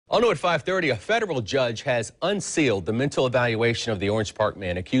On at 5:30, a federal judge has unsealed the mental evaluation of the Orange Park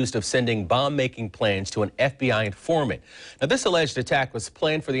man accused of sending bomb-making plans to an FBI informant. Now, this alleged attack was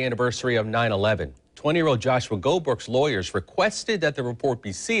planned for the anniversary of 9/11. 20-year-old Joshua Goldberg's lawyers requested that the report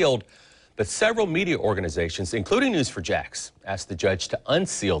be sealed, but several media organizations, including News4Jax, asked the judge to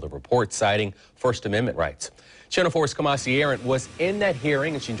unseal the report, citing First Amendment rights. Channel 4's Kamasi Arendt was in that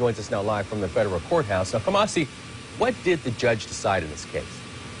hearing, and she joins us now live from the federal courthouse. Now, Kamasi, what did the judge decide in this case?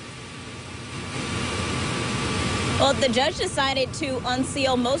 Well, the judge decided to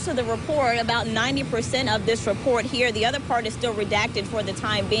unseal most of the report, about 90% of this report here. The other part is still redacted for the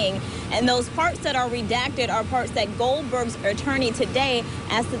time being. And those parts that are redacted are parts that Goldberg's attorney today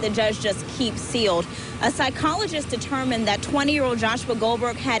asked that the judge just keep sealed. A psychologist determined that 20-year-old Joshua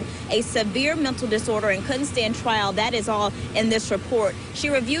Goldberg had a severe mental disorder and couldn't stand trial. That is all in this report. She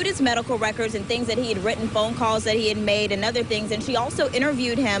reviewed his medical records and things that he had written, phone calls that he had made, and other things. And she also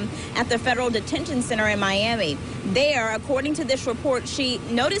interviewed him at the Federal Detention Center in Miami. There, according to this report, she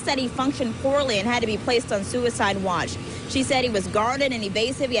noticed that he functioned poorly and had to be placed on suicide watch. She said he was guarded and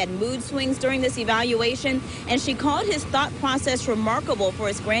evasive. He had mood swings during this evaluation, and she called his thought process remarkable for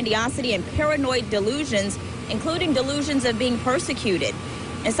his grandiosity and paranoid delusions, including delusions of being persecuted.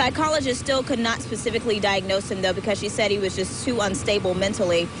 And psychologists still could not specifically diagnose him, though, because she said he was just too unstable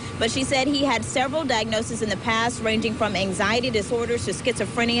mentally. But she said he had several diagnoses in the past, ranging from anxiety disorders to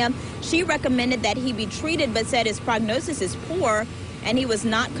schizophrenia. She recommended that he be treated, but said his prognosis is poor and he was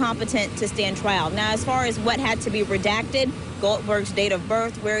not competent to stand trial. Now, as far as what had to be redacted, Goldberg's date of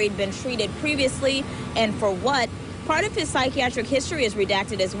birth, where he'd been treated previously, and for what, part of his psychiatric history is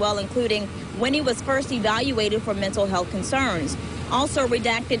redacted as well, including when he was first evaluated for mental health concerns. Also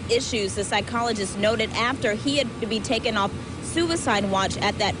redacted issues the psychologist noted after he had to be taken off suicide watch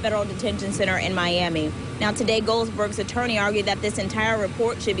at that federal detention center in Miami. Now, today, Goldberg's attorney argued that this entire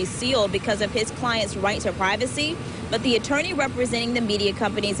report should be sealed because of his client's right to privacy. But the attorney representing the media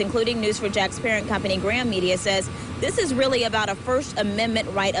companies, including News4Jax parent company Graham Media, says this is really about a First Amendment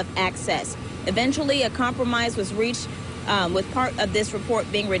right of access. Eventually, a compromise was reached with part of this report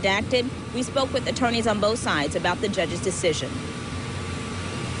being redacted. We spoke with attorneys on both sides about the judge's decision.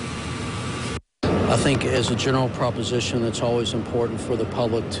 I think as a general proposition, it's always important for the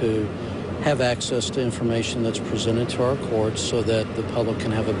public to have access to information that's presented to our courts so that the public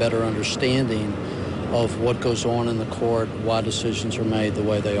can have a better understanding of what goes on in the court, why decisions are made the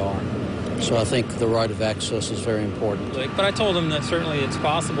way they are. So I think the right of access is very important. But I told him that certainly it's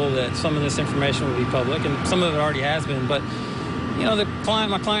possible that some of this information will be public, and some of it already has been. But you know,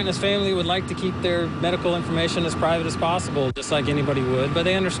 my client and his family would like to keep their medical information as private as possible, just like anybody would. But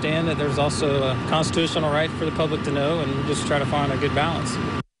they understand that there's also a constitutional right for the public to know, and we just try to find a good balance.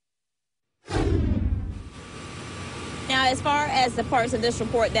 Now, as far as the parts of this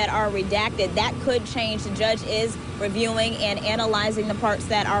report that are redacted, that could change. The judge is reviewing and analyzing the parts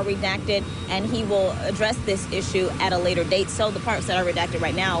that are redacted, and he will address this issue at a later date. So the parts that are redacted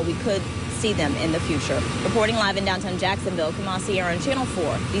right now, we could see them in the future. Reporting live in downtown Jacksonville, Kamasi Arendt, Channel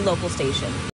 4, the local station.